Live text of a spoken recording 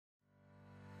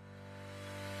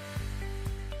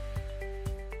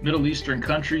Middle Eastern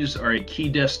countries are a key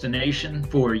destination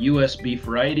for U.S. beef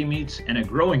variety meats and a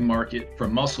growing market for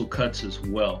muscle cuts as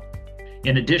well.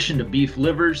 In addition to beef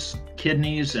livers,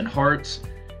 kidneys, and hearts,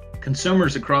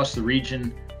 consumers across the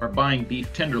region are buying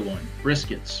beef tenderloin,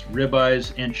 briskets,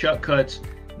 ribeyes, and chuck cuts,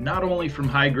 not only from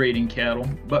high-grading cattle,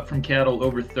 but from cattle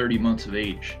over 30 months of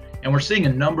age. And we're seeing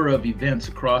a number of events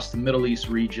across the Middle East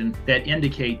region that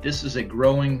indicate this is a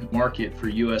growing market for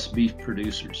U.S. beef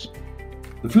producers.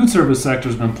 The food service sector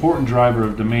is an important driver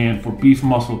of demand for beef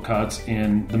muscle cuts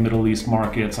in the Middle East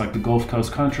markets like the Gulf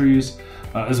Coast countries,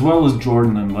 as well as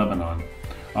Jordan and Lebanon.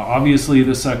 Obviously,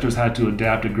 this sector has had to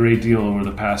adapt a great deal over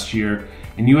the past year,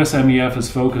 and USMEF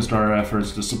has focused our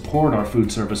efforts to support our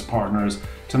food service partners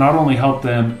to not only help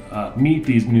them meet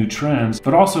these new trends,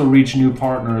 but also reach new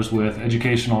partners with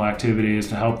educational activities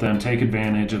to help them take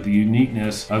advantage of the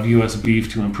uniqueness of U.S.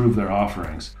 beef to improve their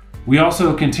offerings. We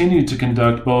also continue to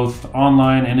conduct both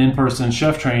online and in-person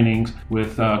chef trainings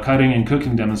with cutting and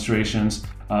cooking demonstrations.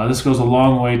 This goes a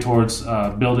long way towards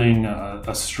building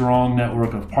a strong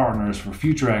network of partners for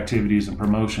future activities and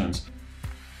promotions.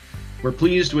 We're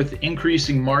pleased with the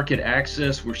increasing market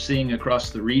access we're seeing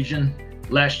across the region.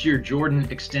 Last year, Jordan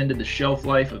extended the shelf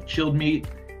life of chilled meat,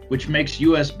 which makes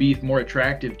U.S. beef more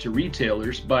attractive to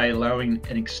retailers by allowing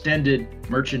an extended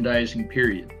merchandising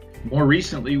period. More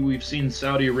recently, we've seen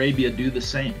Saudi Arabia do the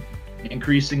same,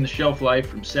 increasing the shelf life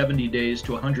from 70 days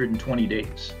to 120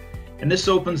 days. And this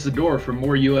opens the door for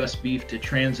more U.S. beef to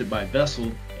transit by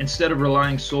vessel instead of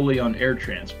relying solely on air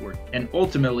transport, and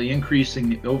ultimately increasing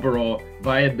the overall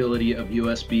viability of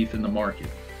U.S. beef in the market.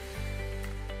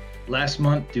 Last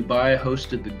month, Dubai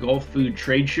hosted the Gulf Food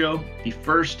Trade Show, the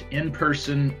first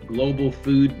in-person global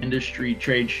food industry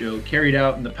trade show carried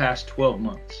out in the past 12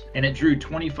 months, and it drew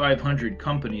 2,500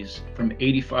 companies from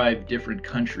 85 different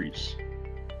countries.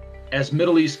 As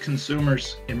Middle East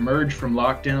consumers emerge from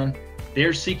lockdown, they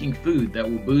are seeking food that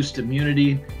will boost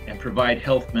immunity and provide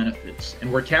health benefits,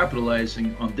 and we're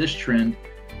capitalizing on this trend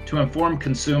to inform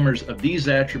consumers of these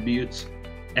attributes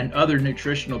and other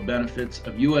nutritional benefits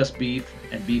of U.S. beef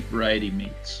and beef variety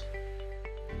meats.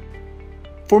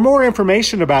 For more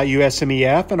information about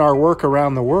USMEF and our work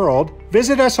around the world,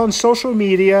 visit us on social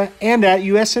media and at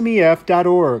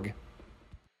usmef.org.